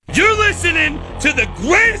listening to the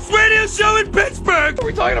greatest radio show in Pittsburgh. What are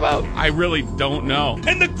we talking about? I really don't know.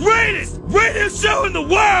 And the greatest radio show in the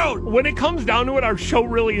world. When it comes down to it, our show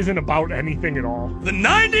really isn't about anything at all. The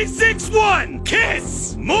 96.1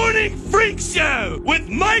 KISS Morning Freak Show with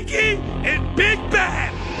Mikey and Big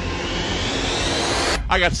Bad.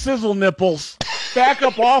 I got sizzle nipples. Back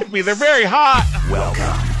up off me. They're very hot.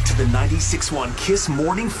 Welcome to the 96.1 KISS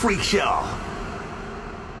Morning Freak Show.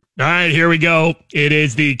 All right, here we go. It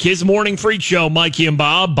is the KISS Morning Freak Show. Mikey and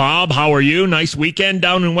Bob. Bob, how are you? Nice weekend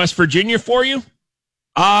down in West Virginia for you?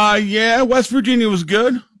 Yeah, West Virginia was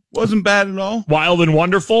good. Wasn't bad at all. Wild and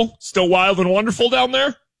wonderful? Still wild and wonderful down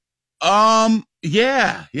there?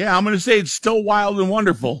 Yeah, I'm going to say it's still wild and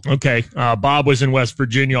wonderful. Okay. Bob was in West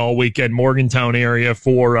Virginia all weekend, Morgantown area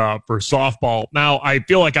for softball. Now, I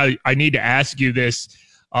feel like I need to ask you this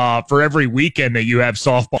for every weekend that you have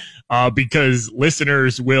softball, because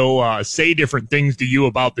listeners will say different things to you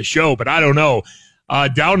about the show, but I don't know.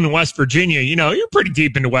 Down in West Virginia, you know, you're pretty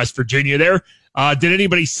deep into West Virginia there. Did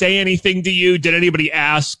anybody say anything to you? Did anybody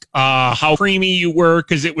ask how creamy you were?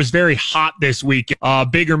 Because it was very hot this week.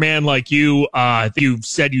 Bigger man like you, you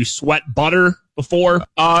said you sweat butter before.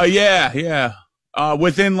 Yeah.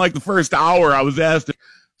 Within like the first hour, I was asked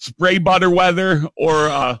spray butter weather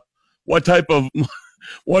or what type of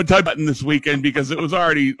button this weekend, because it was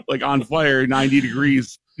already like on fire, 90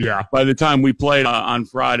 degrees. Yeah. By the time we played on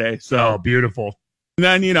Friday. So beautiful. And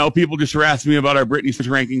then, you know, people just harassed me about our Britney Spears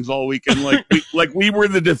rankings all weekend. Like we were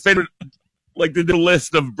the definitive, like the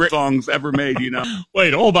list of Brit songs ever made, you know.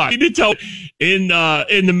 Wait, hold on. You need to tell in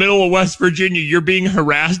the middle of West Virginia, you're being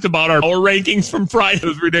harassed about our rankings from Friday. It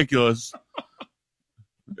was ridiculous.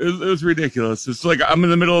 It was ridiculous. It's like I'm in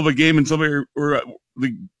the middle of a game and somebody, or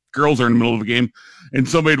the girls are in the middle of a game, and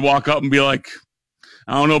somebody'd walk up and be like,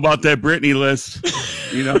 I don't know about that Britney list.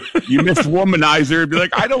 You know, you missed Womanizer. It'd be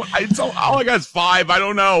like, all I got is 5. I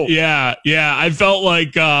don't know. Yeah. I felt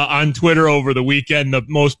like on Twitter over the weekend, the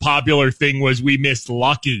most popular thing was we missed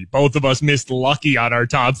Lucky. Both of us missed Lucky on our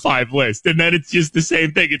top 5 list. And then it's just the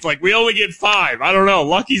same thing. It's like, we only get 5. I don't know.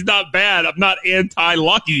 Lucky's not bad. I'm not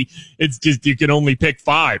anti-Lucky. It's just you can only pick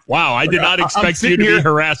 5. Wow. I did not expect you to be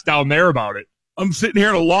harassed down there about it. I'm sitting here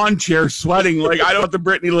in a lawn chair sweating. Like, I don't have the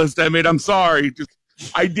Britney list I made. I'm sorry.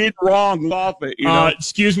 I did wrong off it, you know?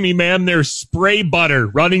 Excuse me, ma'am. There's spray butter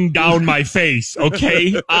running down my face.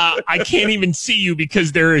 Okay. I can't even see you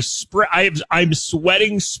because there is spray. I'm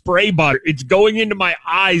sweating spray butter. It's going into my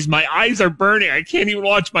eyes. My eyes are burning. I can't even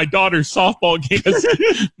watch my daughter's softball game because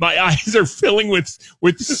my eyes are filling with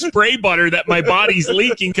spray butter that my body's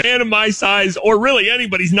leaking. A man of my size, or really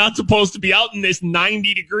anybody's not supposed to be out in this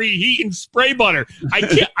 90-degree heat and spray butter.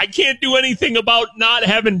 I can't do anything about not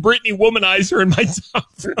having Britney Womanizer in my top.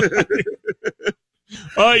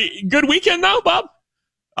 Good weekend now, Bob?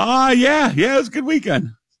 Yeah, it was a good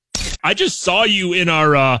weekend. I just saw you in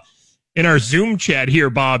our Zoom chat here,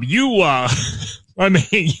 Bob. You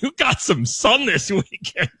you got some sun this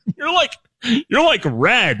weekend. You're like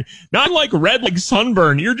red. Not like red like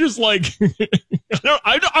sunburn. You're just like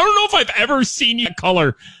I don't know if I've ever seen you that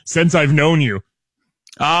color since I've known you.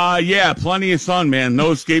 Yeah, plenty of sun, man.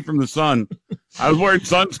 No escape from the sun. I was wearing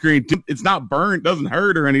sunscreen. It's not burnt, doesn't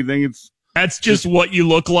hurt or anything. That's just what you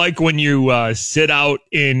look like when you sit out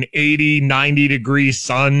in 80, 90-degree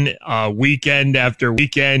sun weekend after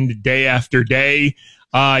weekend, day after day.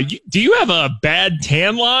 Do you have a bad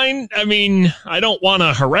tan line? I mean, I don't want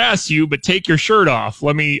to harass you, but take your shirt off.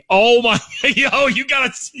 You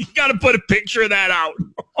gotta put a picture of that out.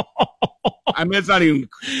 I mean, it's not even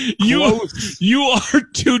close. You are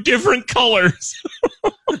 2 different colors.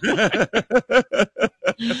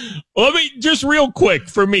 Let me just real quick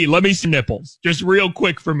for me. Let me see nipples. Just real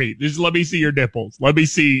quick for me. Just let me see your nipples. Let me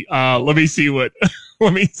see what.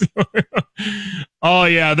 Let me see. Oh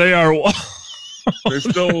yeah, they are. They're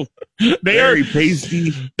still very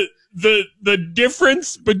pasty. The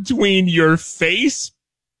difference between your face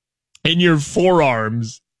and your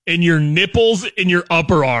forearms and your nipples and your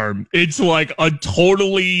upper arm, it's like a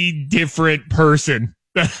totally different person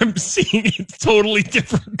that I'm seeing. It's totally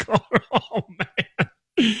different color. Oh man.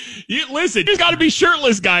 Listen, you got to be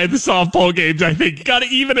shirtless guy at the softball games. I think you got to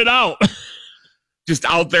even it out. Just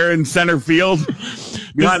out there in center field,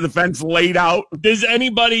 behind the fence, laid out. Does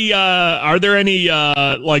anybody? Are there any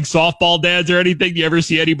like softball dads or anything? Do you ever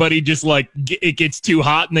see anybody just like it gets too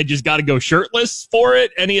hot and they just got to go shirtless for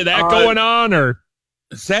it? Any of that going on? Or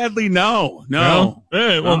sadly, no.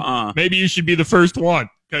 Well, maybe you should be the first one.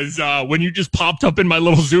 Because when you just popped up in my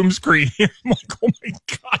little Zoom screen here, I'm like, oh my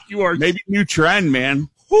God, you are maybe new trend, man.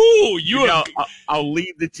 Ooh, I'll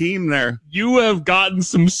lead the team there. You have gotten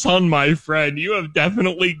some sun, my friend. You have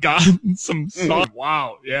definitely gotten some sun.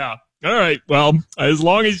 Wow. Yeah. All right. Well, as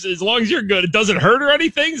long as you're good, it doesn't hurt or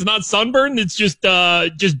anything. It's not sunburned. It's just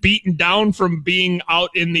beaten down from being out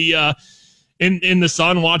in the in the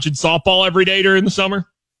sun watching softball every day during the summer.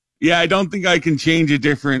 Yeah, I don't think I can change a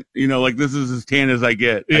different. Like this is as tan as I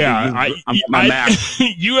get. Yeah, I'm my max.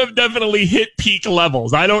 You have definitely hit peak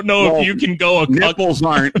levels. I don't know if you can go. Nipples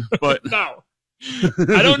aren't, but no.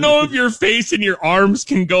 I don't know if your face and your arms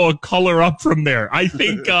can go a color up from there. I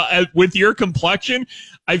think with your complexion,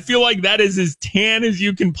 I feel like that is as tan as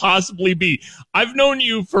you can possibly be. I've known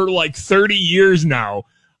you for like 30 years now,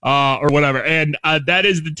 or whatever, and that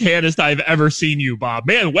is the tannest I've ever seen you, Bob.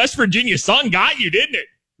 Man, West Virginia sun got you, didn't it?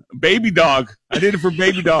 Baby dog. I did it for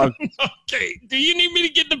baby dog. Okay. Do you need me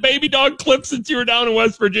to get the baby dog clip since you were down in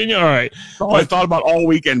West Virginia? All right. I thought about all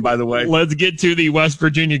weekend, by the way. Let's get to the West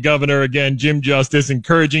Virginia governor again, Jim Justice,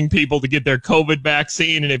 encouraging people to get their COVID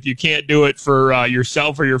vaccine. And if you can't do it for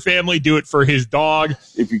yourself or your family, do it for his dog.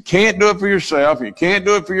 If you can't do it for yourself, you can't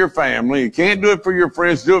do it for your family, you can't do it for your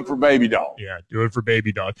friends, do it for baby dog. Yeah, do it for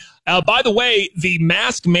baby dog. By the way, the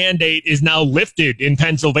mask mandate is now lifted in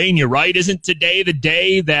Pennsylvania, right? Isn't today the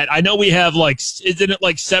day that I know we have isn't it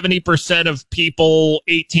like 70% of people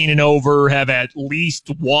 18 and over have at least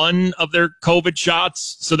one of their COVID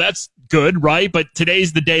shots? So that's good, right? But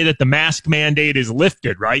today's the day that the mask mandate is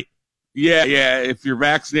lifted, right? Yeah. If you're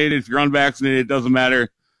vaccinated, if you're unvaccinated, it doesn't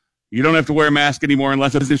matter. You don't have to wear a mask anymore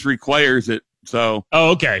unless business requires it. So,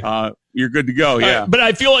 okay. You're good to go. Yeah. But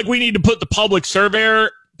I feel like we need to put the public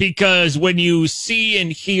surveyor, because when you see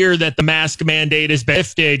and hear that the mask mandate has been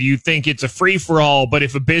lifted, you think it's a free-for-all. But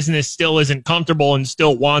if a business still isn't comfortable and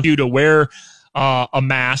still wants you to wear a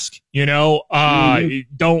mask, you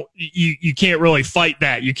can't really fight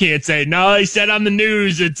that. You can't say, no, I said on the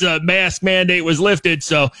news it's a mask mandate was lifted.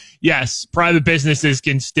 So, yes, private businesses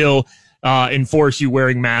can still enforce you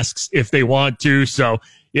wearing masks if they want to. So,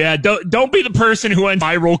 yeah, don't be the person who went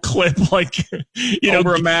viral clip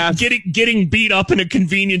over a mask, getting beat up in a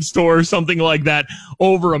convenience store or something like that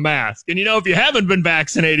over a mask. And if you haven't been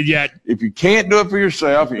vaccinated yet, if you can't do it for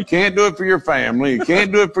yourself, you can't do it for your family, you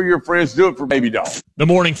can't do it for your friends, do it for baby dog. The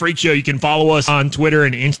Morning Freak Show. You can follow us on Twitter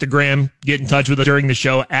and Instagram. Get in touch with us during the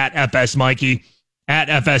show at FS Mikey, at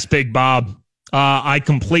FS Big Bob. I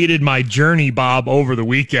completed my journey, Bob, over the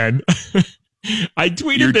weekend. I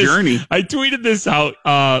tweeted this out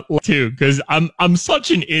too, because I'm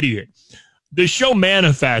such an idiot. The show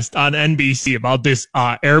Manifest on NBC about this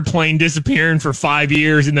airplane disappearing for 5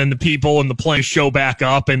 years, and then the people in the plane show back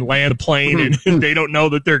up and land the plane, and they don't know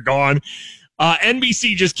that they're gone.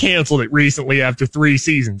 NBC just canceled it recently after 3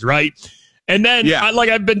 seasons, right? And then,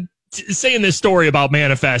 I've been saying this story about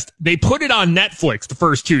Manifest. They put it on Netflix the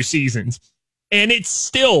first 2 seasons. And it's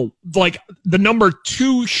still like the number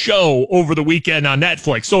 2 show over the weekend on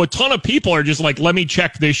Netflix. So a ton of people are just like, let me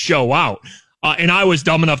check this show out. And I was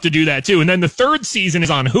dumb enough to do that too. And then the 3rd season is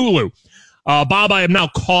on Hulu. Bob, I am now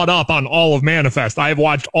caught up on all of Manifest. I have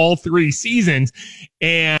watched all 3 seasons,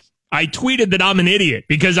 and I tweeted that I'm an idiot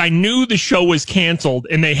because I knew the show was canceled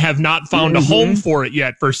and they have not found a home for it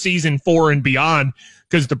yet for season 4 and beyond,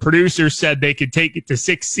 because the producers said they could take it to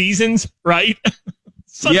 6 seasons, right?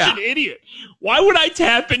 Such an idiot. Why would I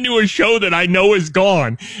tap into a show that I know is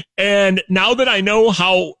gone? And now that I know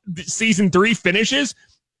how season 3 finishes,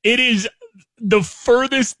 it is the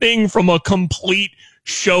furthest thing from a complete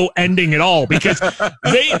show ending at all, because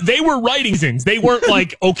they were writing seasons. They weren't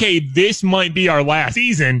like, okay, this might be our last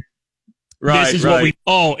season. Right, this is what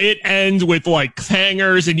it ends with like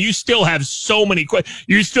hangers, and you still have so many questions.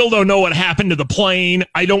 You still don't know what happened to the plane.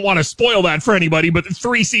 I don't want to spoil that for anybody, but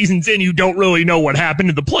 3 seasons in, you don't really know what happened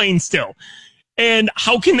to the plane still. And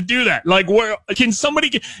how can it do that? Like, where can somebody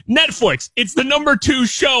get Netflix? It's the number 2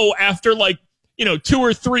 show after 2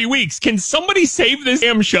 or 3 weeks. Can somebody save this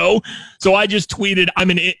damn show? So I just tweeted, I'm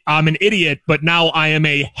an idiot, but now I am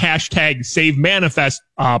a #SaveManifest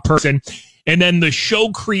person. And then the show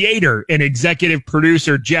creator and executive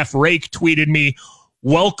producer, Jeff Rake, tweeted me,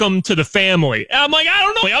 "Welcome to the family." And I'm like, I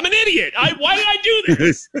don't know. I'm an idiot. Why did I do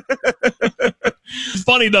this? It's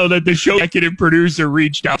funny, though, that the show executive producer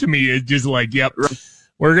reached out to me and just like, yep,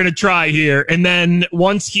 we're going to try here. And then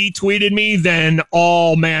once he tweeted me, then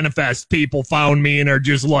all Manifest people found me and are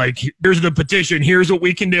just like, here's the petition. Here's what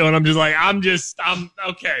we can do. And I'm just like, I'm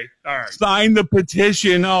okay. All right. Sign the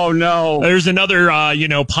petition. Oh, no. There's another,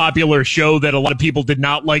 popular show that a lot of people did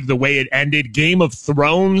not like the way it ended. Game of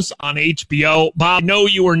Thrones on HBO. Bob, I know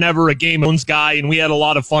you were never a Game of Thrones guy, and we had a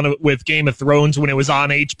lot of fun with Game of Thrones when it was on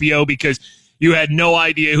HBO because, You had no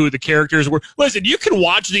idea who the characters were. Listen, you can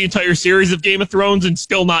watch the entire series of Game of Thrones and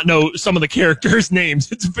still not know some of the characters' names.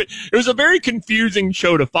 It was a very confusing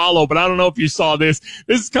show to follow, but I don't know if you saw this.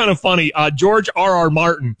 This is kind of funny. George R.R.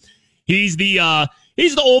 Martin, he's the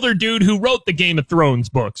older dude who wrote the Game of Thrones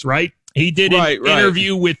books, right? He did an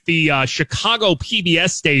interview with the Chicago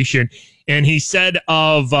PBS station, and he said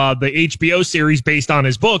of the HBO series based on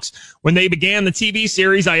his books, when they began the TV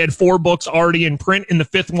series, I had 4 books already in print, and the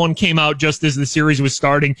 5th one came out just as the series was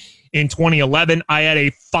starting in 2011. I had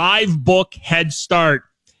a 5-book head start,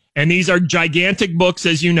 and these are gigantic books,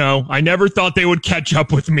 as you know. I never thought they would catch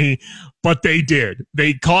up with me, but they did.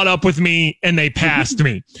 They caught up with me, and they passed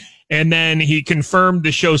me. And then he confirmed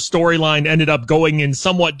the show's storyline ended up going in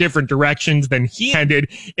somewhat different directions than he ended,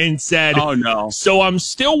 and said, "Oh no. So I'm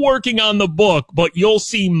still working on the book, but you'll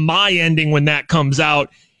see my ending when that comes out."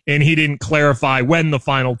 And he didn't clarify when the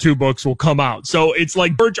final 2 books will come out. So it's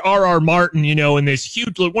like George R.R. Martin, in this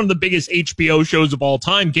huge, one of the biggest HBO shows of all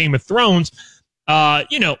time, Game of Thrones. A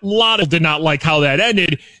lot of did not like how that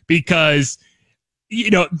ended because,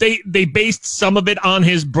 they based some of it on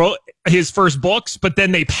his first books, but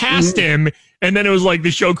then they passed him, and then it was like the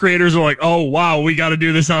show creators were like, "Oh wow, we got to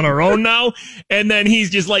do this on our own now." And then he's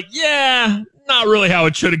just like, "Yeah, not really how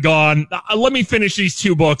it should have gone. Let me finish these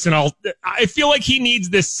 2 books, and I feel like he needs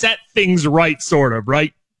to set things right, sort of,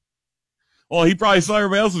 right?" Well, he probably saw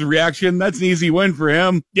everybody else's reaction. That's an easy win for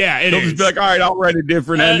him. Yeah, He'll just be like, "All right, I'll write a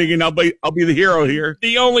different ending, and I'll be the hero here."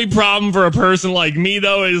 The only problem for a person like me,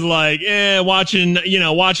 though, is like, watch an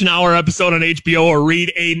hour episode on HBO or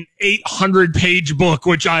read an 800-page book,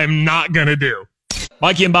 which I am not gonna do.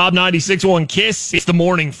 Mikey and Bob, 96.1 Kiss. It's the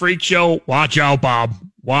Morning Freak Show. Watch out, Bob.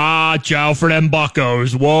 Watch out for them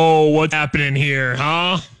buccos. Whoa, what's happening here,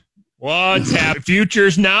 huh? What's happening?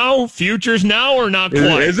 Futures now or not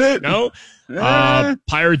quite? Is it? No.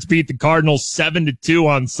 Pirates beat the Cardinals 7-2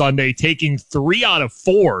 on Sunday, taking 3 out of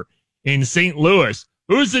 4 in St. Louis.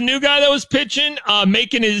 Who's the new guy that was pitching?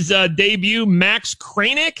 Making his debut, Max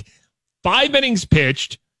Kranick. 5 innings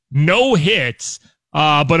pitched, no hits.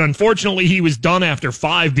 But unfortunately, he was done after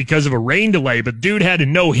 5 because of a rain delay. But dude had a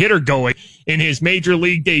no-hitter going in his major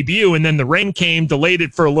league debut, and then the rain came, delayed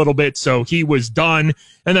it for a little bit, so he was done.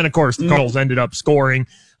 And then, of course, the Cardinals ended up scoring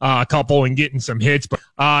a couple and getting some hits. But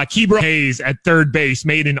Ke'Bryan Hayes at third base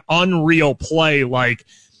made an unreal play. Like,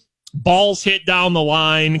 balls hit down the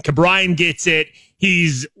line. Ke'Bryan gets it.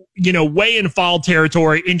 He's, way in foul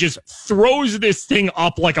territory and just throws this thing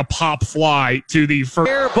up like a pop fly to the first.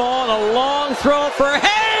 Air ball, a long throw for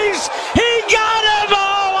Hayes. He got him.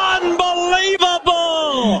 Oh, unbelievable.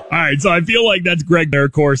 All right, so I feel like that's Greg there,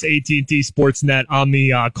 of course, AT&T Sportsnet on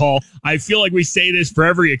the call. I feel like we say this for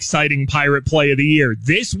every exciting Pirate play of the year.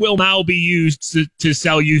 This will now be used to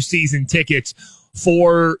sell you season tickets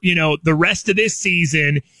for, the rest of this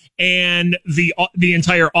season and the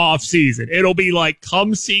entire off season. It'll be like,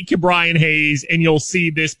 come see Ke'Bryan Hayes and you'll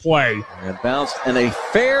see this play. And bounced and a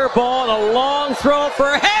fair ball and a long throw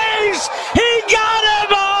for Hayes. He got him.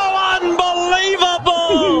 Oh,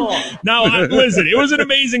 unbelievable. Now, listen, it was an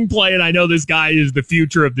amazing play, and I know this guy is the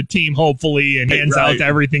future of the team, hopefully, and hands out to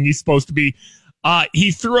everything he's supposed to be.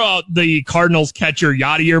 He threw out the Cardinals catcher,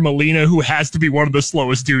 Yadier Molina, who has to be one of the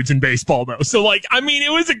slowest dudes in baseball, though. So, it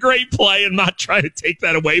was a great play. I'm not trying to take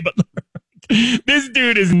that away, but this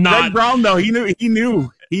dude is not. Greg Brown, though, he knew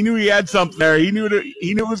he had something there. He knew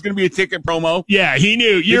it was going to be a ticket promo. Yeah, he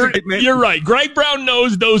knew. You're right. Greg Brown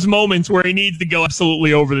knows those moments where he needs to go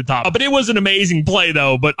absolutely over the top. But it was an amazing play,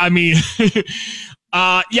 though. But Yadier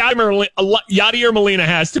Molina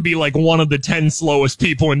has to be like one of the 10 slowest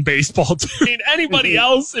people in baseball. Anybody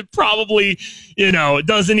else, it probably,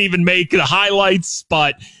 doesn't even make the highlights.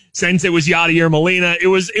 But since it was Yadier Molina, it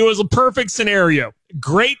was a perfect scenario.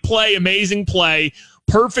 Great play, amazing play,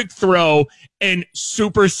 perfect throw, and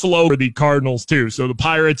super slow for the Cardinals too. So the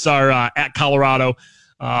Pirates are at Colorado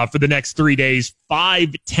for the next 3 days.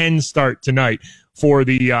 5-10 start tonight for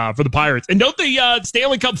the Pirates. And don't the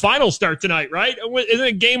Stanley Cup Finals start tonight, right? Isn't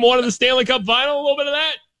it game 1 of the Stanley Cup Final? A little bit of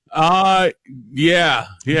that? Yeah.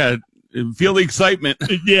 Feel the excitement.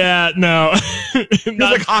 Yeah, no. Feels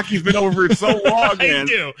like hockey's been over for so long, man. I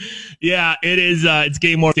do. Yeah, it is. It's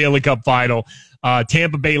game 1 Stanley Cup Final.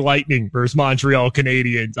 Tampa Bay Lightning versus Montreal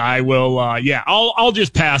Canadiens. I will, I'll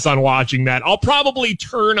just pass on watching that. I'll probably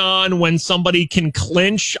turn on when somebody can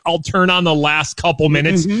clinch. I'll turn on the last couple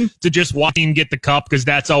minutes to just watch him get the cup, because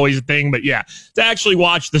that's always a thing. But yeah, to actually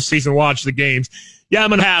watch the season, watch the games. Yeah, I'm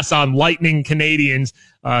going to pass on Lightning Canadiens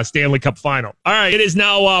Stanley Cup Final. All right, it is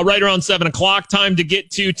now right around 7 o'clock. Time to get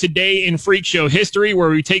to Today in Freak Show History, where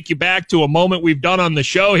we take you back to a moment we've done on the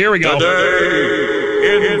show. Here we go. Today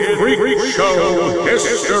in Freak Show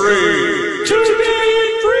history. Today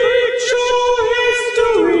in Freak Show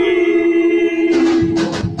history.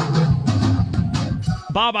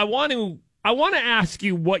 Bob, I want to ask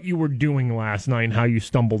you what you were doing last night and how you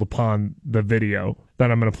stumbled upon the video that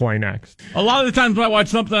I'm going to play next. A lot of the times when I watch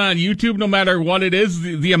something on YouTube, no matter what it is,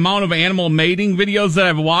 the amount of animal mating videos that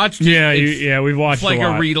I've watched. We've watched It's like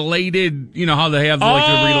a related, you know how they have like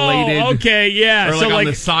the related. Okay, yeah. Or so like on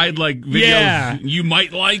the side, like videos you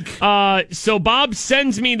might like. So Bob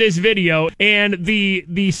sends me this video, and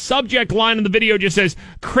the subject line of the video just says,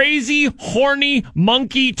 "Crazy, horny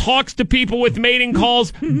monkey talks to people with mating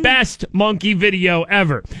calls. Best monkey video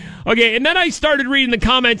ever." Okay, and then I started reading the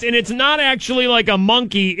comments, and it's not actually like a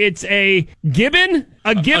monkey. It's a gibbon?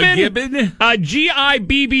 A gibbon? A gibbon? Gibbon. I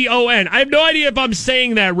have no idea if I'm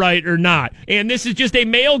saying that right or not. And this is just a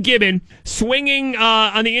male gibbon swinging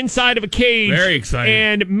on the inside of a cage. Very exciting.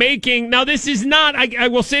 And making... Now, this is not... I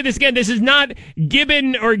will say this again. This is not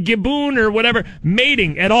gibbon or gibboon or whatever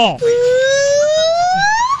mating at all.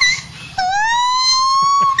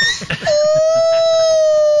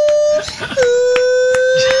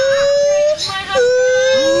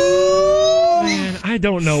 I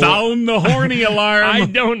don't know. Sound the horny alarm. I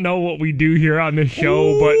don't know what we do here on this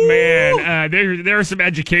show, but man, there's some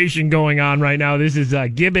education going on right now. This is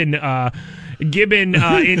Gibbon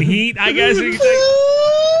in heat, I guess.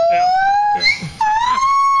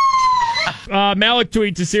 Malik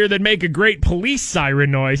tweets us here that make a great police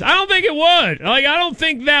siren noise. I don't think it would. I don't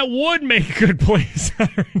think that would make a good police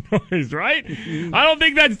siren noise, right? I don't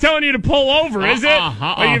think that's telling you to pull over, is it?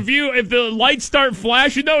 Like if the lights start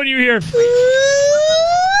flashing though and you hear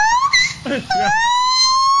I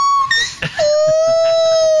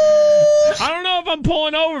don't know if I'm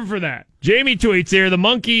pulling over for that. Jamie tweets here, the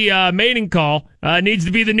monkey mating call needs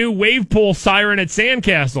to be the new wave pool siren at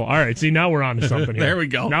Sandcastle. All right, see, now we're on to something here. There we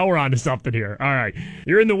go. Now we're on to something here. All right.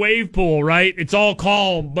 You're in the wave pool, right? It's all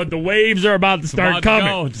calm, but the waves are about to start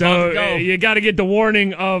coming. So you got to get the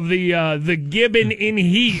warning of the gibbon in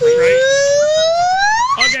heat,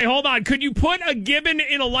 right? Okay, hold on. Could you put a gibbon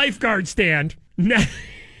in a lifeguard stand?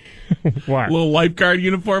 What? Little lifeguard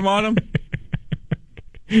uniform on him.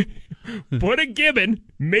 Put a gibbon.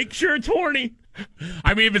 Make sure it's horny.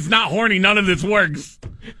 I mean, if it's not horny, none of this works.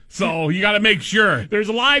 So you got to make sure. There's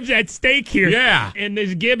lives at stake here. Yeah. And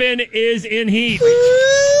this gibbon is in heat.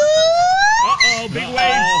 Uh-oh, big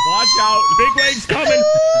waves. Watch out. Big waves coming.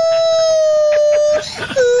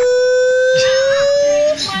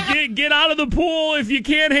 Get out of the pool if you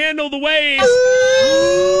can't handle the waves.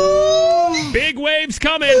 Big waves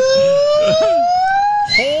coming.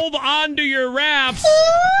 Hold on to your rafts.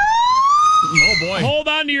 Oh, boy. Hold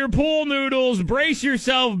on to your pool noodles. Brace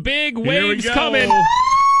yourself. Big waves coming. All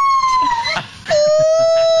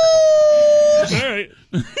right.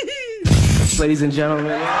 Ladies and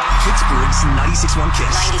gentlemen. Pittsburgh's 96.1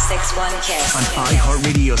 Kiss. 96.1 Kiss. On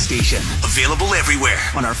iHeartRadio station. Available everywhere.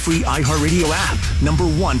 On our free iHeartRadio app.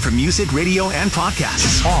 #1 for music, radio, and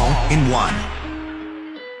podcasts. All in one.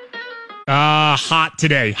 Hot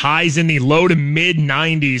today. Highs in the low to mid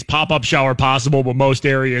 90s. Pop-up shower possible, but most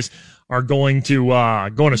areas are going to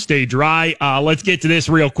stay dry. Let's get to this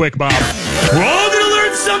real quick, Bob. We're all going to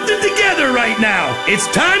learn something together right now. It's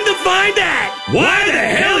time to find out. Why the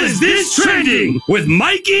hell is this trending with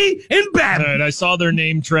Mikey and Bab? I saw their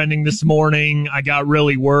name trending this morning. I got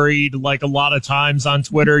really worried. Like a lot of times on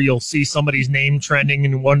Twitter, you'll see somebody's name trending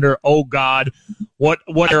and wonder, oh God, what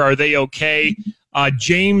are they okay?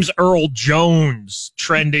 James Earl Jones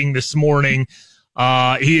trending this morning.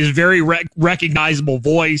 He is a very recognizable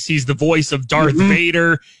voice. He's the voice of Darth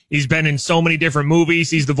Vader. He's been in so many different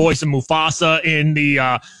movies. He's the voice of Mufasa in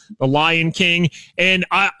the Lion King. And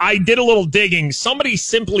I did a little digging. Somebody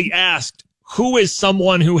simply asked, who is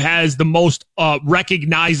someone who has the most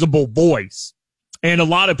recognizable voice? And a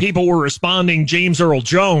lot of people were responding James Earl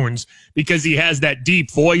Jones because he has that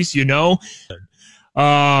deep voice, you know.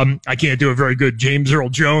 I can't do a very good James Earl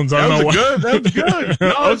Jones. I don't know what. That was good. No,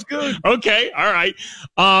 that was good. Okay, all right.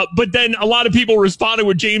 But then a lot of people responded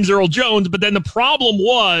with James Earl Jones. But then the problem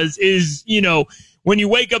is, you know, when you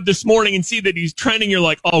wake up this morning and see that he's trending, you're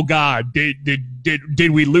like, oh God,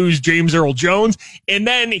 did we lose James Earl Jones? And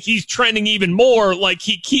then he's trending even more. Like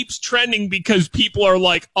he keeps trending because people are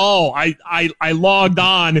like, oh, I logged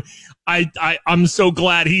on. I'm so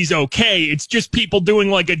glad he's okay. It's just people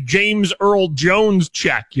doing like a James Earl Jones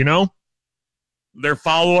check, you know? their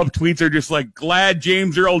follow-up tweets are just like, glad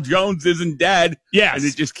James Earl Jones isn't dead. Yes. And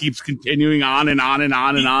it just keeps continuing on and on and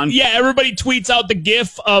on and on. Yeah, everybody tweets out the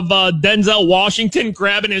gif of Denzel Washington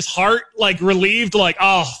grabbing his heart, like relieved, like,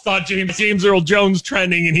 oh, thought James Earl Jones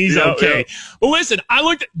trending and he's okay. Yeah. But listen, I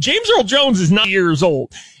looked at James Earl Jones is 9 years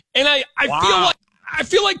old. And I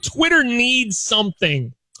feel like Twitter needs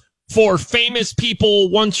something for famous people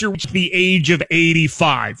once you're the age of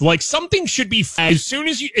 85. Like something should be as soon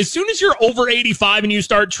as you're over 85 and you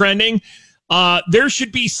start trending, there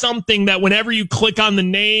should be something that whenever you click on the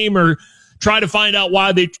name or try to find out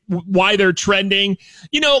why they're trending,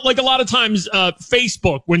 you know, like a lot of times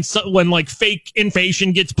Facebook when like fake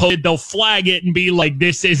information gets posted, they'll flag it and be like,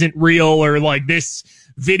 this isn't real, or like this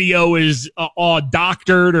video is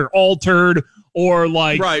doctored or altered. Or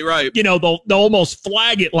like, right. You know, they'll almost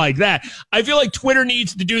flag it like that. I feel like Twitter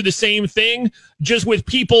needs to do the same thing, just with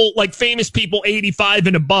people like famous people 85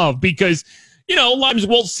 and above, because, you know, a lot of times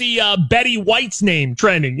we'll see Betty White's name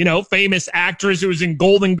trending, you know, famous actress who was in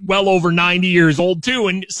Golden, well over 90 years old too.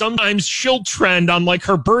 And sometimes she'll trend on like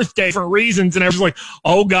her birthday for reasons. And everyone's like,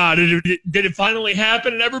 oh God, did it finally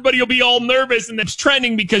happen? And everybody will be all nervous. And it's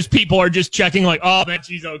trending because people are just checking like, oh, that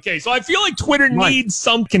she's okay. So I feel like Twitter needs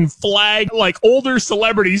something flag like older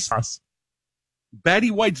celebrities.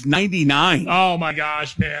 Betty White's 99. Oh my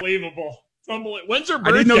gosh, man. Unbelievable. When's her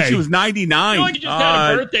birthday? I didn't know she was 99. I feel like you just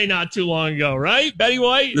had a birthday not too long ago, right? Betty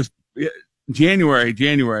White? January.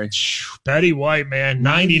 Betty White, man,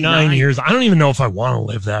 99 years. I don't even know if I want to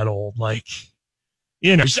live that old. Like,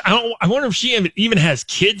 you know, I wonder if she even has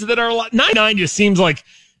kids that are alive. 99 just seems like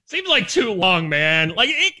too long, man. Like,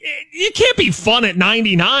 it can't be fun at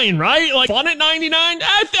 99, right? Like, fun at 99?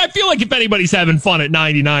 I feel like if anybody's having fun at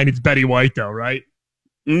 99, it's Betty White, though, right?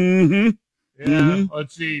 Mm-hmm. Yeah,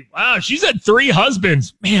 Let's see. Wow, she's had 3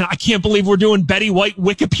 husbands. Man, I can't believe we're doing Betty White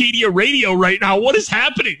Wikipedia radio right now. What is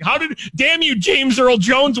happening? Damn you, James Earl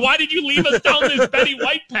Jones, why did you leave us down this Betty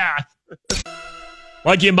White path?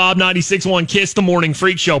 Mikey and Bob, 96.1 Kiss, the Morning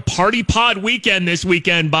Freak Show. Party Pod weekend this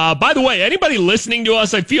weekend, Bob. By the way, anybody listening to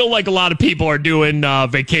us, I feel like a lot of people are doing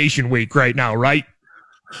vacation week right now, right?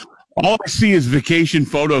 All I see is vacation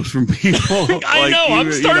photos from people. I know.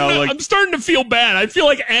 I'm starting to feel bad. I feel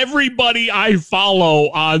like everybody I follow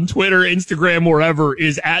on Twitter, Instagram, wherever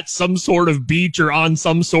is at some sort of beach or on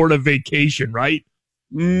some sort of vacation, right?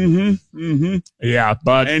 Yeah,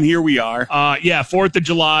 and here we are. 4th of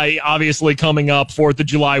July, obviously coming up. 4th of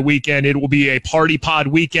July weekend. It will be a Party Pod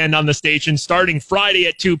weekend on the station starting Friday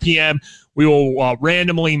at 2 p.m. We will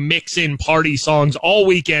randomly mix in party songs all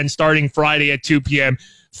weekend starting Friday at 2 p.m.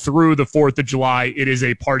 through the 4th of July. It is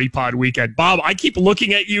a Party Pod weekend. Bob, I keep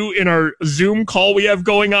looking at you in our Zoom call we have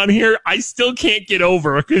going on here. I still can't get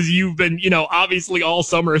over, because you've been, you know, obviously all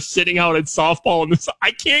summer sitting out at softball. And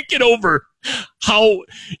I can't get over how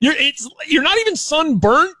you're not even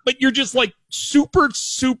sunburnt, but you're just like super,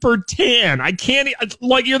 super tan. I can't,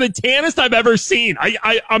 like, you're the tannest I've ever seen.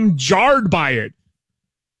 I'm jarred by it.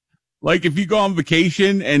 Like if you go on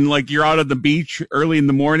vacation and like you're out at the beach early in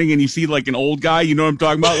the morning and you see like an old guy, you know what I'm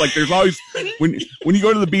talking about? Like there's always, when you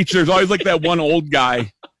go to the beach, there's always like that one old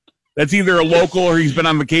guy that's either a local or he's been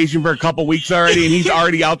on vacation for a couple weeks already and he's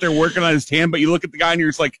already out there working on his tan. But you look at the guy and you're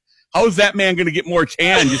just like, how is that man going to get more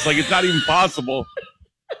tan? Just like, it's not even possible.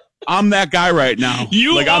 I'm that guy right now.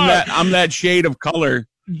 I'm that shade of color.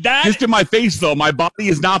 Just in my face, though. My body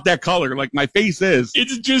is not that color. Like, my face is.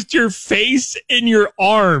 It's just your face and your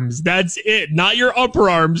arms. That's it. Not your upper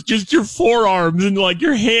arms, just your forearms and, like,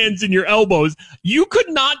 your hands and your elbows. You could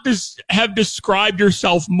not have described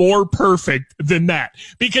yourself more perfect than that.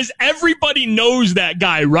 Because everybody knows that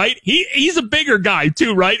guy, right? He's a bigger guy,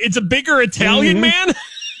 too, right? It's a bigger Italian man.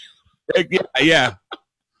 Yeah.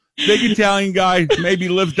 Big Italian guy, maybe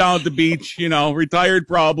lives down at the beach, you know, retired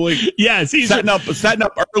probably. Yes, he's setting up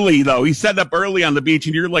early though. He's setting up early on the beach,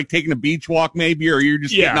 and you're like taking a beach walk maybe, or you're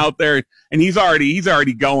just getting out there, and he's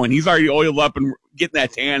already going. He's already oiled up and getting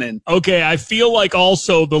that tan in. Okay, I feel like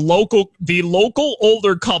also the local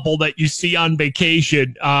older couple that you see on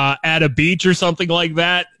vacation at a beach or something like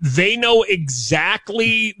that, they know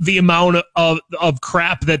exactly the amount of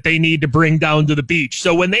crap that they need to bring down to the beach.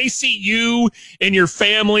 So when they see you and your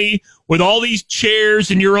family with all these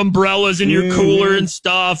chairs and your umbrellas and your cooler and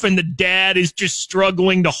stuff, and the dad is just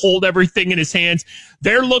struggling to hold everything in his hands,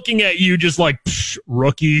 they're looking at you just like,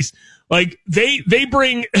 rookies. Like they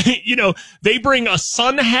bring, they bring a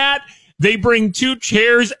sun hat, they bring 2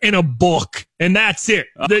 chairs and a book, and that's it.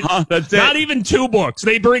 That's not it. even 2 books.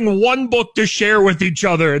 They bring 1 book to share with each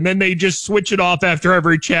other, and then they just switch it off after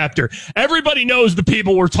every chapter. Everybody knows the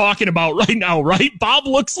people we're talking about right now, right? Bob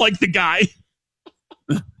looks like the guy.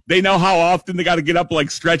 they know how often they got to get up,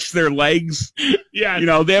 like stretch their legs. Yeah. You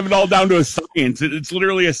know, they have it all down to a science. It's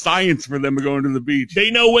literally a science for them to go into the beach.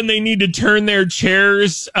 They know when they need to turn their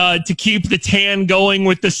chairs to keep the tan going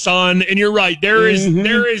with the sun. And you're right. There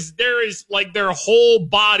is like their whole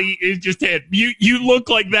body is just hit. You look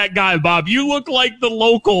like that guy, Bob. You look like the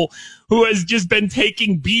local who has just been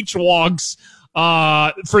taking beach walks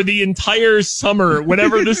for the entire summer,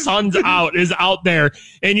 whenever the sun's out, is out there.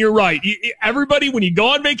 And you're right. Everybody, when you go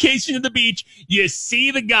on vacation to the beach, you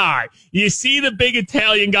see the guy, you see the big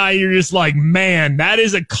Italian guy, and you're just like, man, that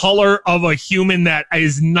is a color of a human that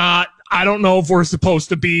is not, I don't know if we're supposed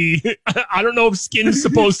to be, I don't know if skin's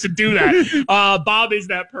supposed to do that. Bob is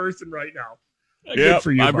that person right now. Good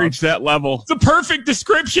for you, I've Bob. reached that level. It's a perfect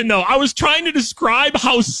description, though. I was trying to describe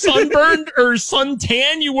how sunburned or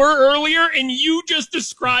suntan you were earlier, and you just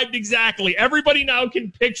described exactly. Everybody now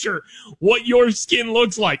can picture what your skin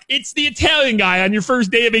looks like. It's the Italian guy on your first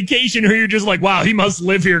day of vacation who you're just like, wow, he must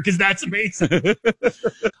live here because that's amazing.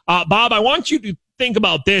 Bob, I want you to think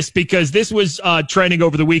about this because this was trending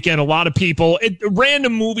over the weekend. A lot of people,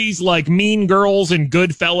 random movies like Mean Girls and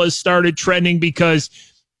Goodfellas started trending because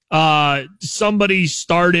somebody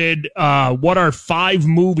started, what are 5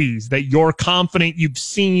 movies that you're confident you've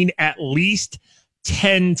seen at least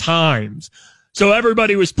 10 times? So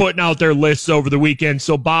everybody was putting out their lists over the weekend.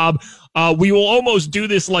 So Bob, we will almost do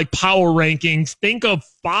this like power rankings. Think of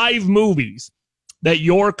 5 movies that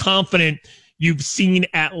you're confident you've seen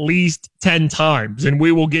at least 10 times. And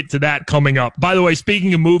we will get to that coming up. By the way,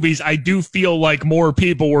 speaking of movies, I do feel like more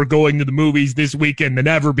people were going to the movies this weekend than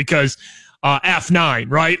ever because F9,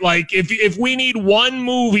 right? Like if we need one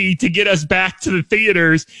movie to get us back to the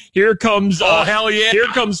theaters, here comes hell yeah. Here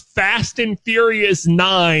comes Fast and Furious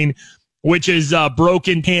 9, which is a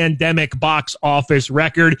broken pandemic box office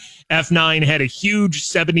record. F9 had a huge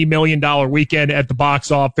 $70 million weekend at the box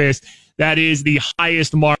office. That is the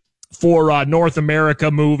highest mark for North America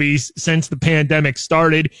movies since the pandemic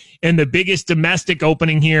started, and the biggest domestic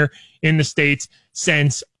opening here in the States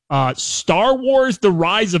since Star Wars: The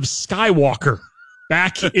Rise of Skywalker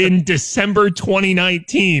back in December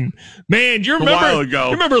 2019. Man, do you remember? A while ago.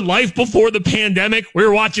 You remember life before the pandemic? We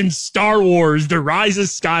were watching Star Wars: The Rise of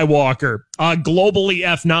Skywalker. Globally,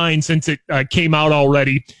 F9, since it came out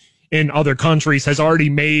already in other countries, has already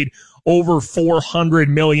made over $400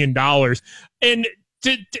 million. And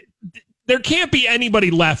there can't be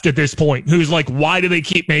anybody left at this point who's like, why do they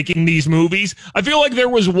keep making these movies? I feel like there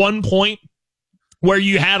was one point where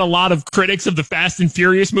you had a lot of critics of the Fast and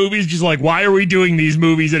Furious movies just like, why are we doing these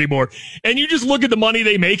movies anymore? And you just look at the money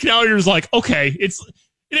they make now, and you're just like, okay, it's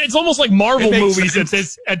almost like Marvel movies at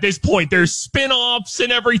this point. There's spin-offs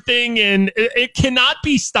and everything, and it cannot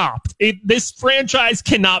be stopped. This franchise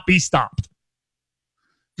cannot be stopped.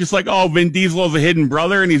 Just like, oh, Vin Diesel is a hidden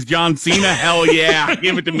brother and he's John Cena. Hell yeah,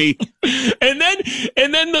 give it to me. And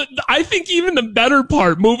then I think even the better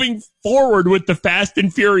part moving forward with the Fast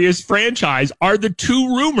and Furious franchise are the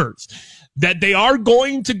 2 rumors that they are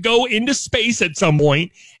going to go into space at some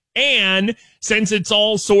point. And since it's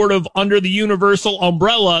all sort of under the Universal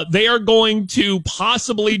umbrella, they are going to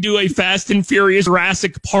possibly do a Fast and Furious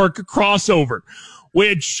Jurassic Park crossover,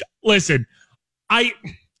 which, listen,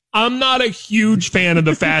 I'm not a huge fan of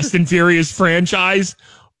the Fast and Furious franchise,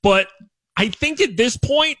 but I think at this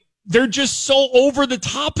point, they're just so over the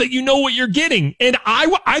top that you know what you're getting. And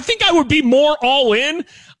I think I would be more all in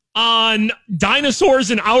on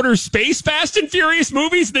dinosaurs in outer space Fast and Furious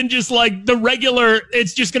movies than just like the regular,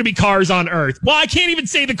 it's just going to be cars on Earth. Well, I can't even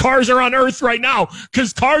say the cars are on Earth right now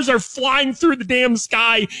because cars are flying through the damn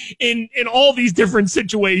sky in all these different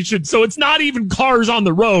situations. So it's not even cars on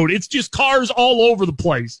the road. It's just cars all over the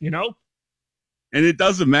place, you know? And it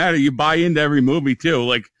doesn't matter. You buy into every movie too.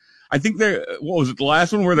 Like, I think what was it, the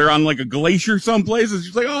last one where they're on like a glacier someplace? It's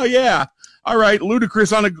just like, oh yeah. All right,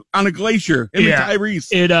 Ludacris on a glacier. Him and Tyrese.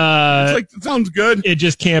 It's like, it sounds good. It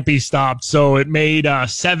just can't be stopped. So it made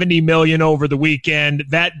 $70 million over the weekend.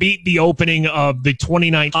 That beat the opening of the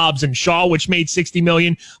 29th Hobbs and Shaw, which made $60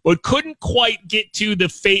 million, but couldn't quite get to the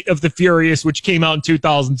Fate of the Furious, which came out in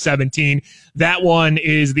 2017. That one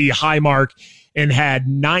is the high mark and had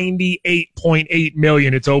 $98.8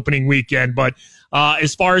 million its opening weekend. But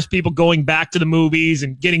as far as people going back to the movies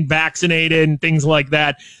and getting vaccinated and things like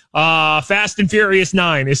that, Fast and Furious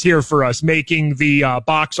 9 is here for us, making the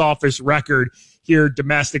box office record here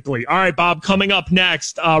domestically. All right, Bob, coming up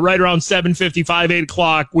next, right around 7:55, 8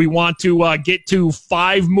 o'clock, we want to get to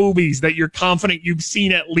 5 movies that you're confident you've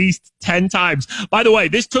seen at least 10 times. By the way,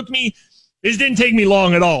 this didn't take me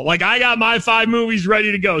long at all. Like, I got my 5 movies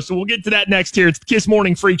ready to go, so we'll get to that next here. It's the Kiss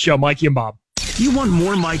Morning Freak Show, Mikey and Bob. You want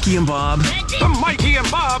more Mikey and Bob? The Mikey and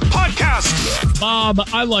Bob Podcast. Bob,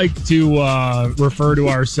 I like to refer to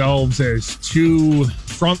ourselves as two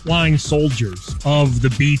frontline soldiers of the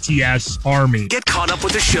BTS Army. Get caught up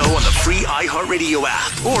with the show on the free iHeartRadio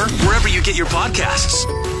app or wherever you get your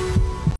podcasts.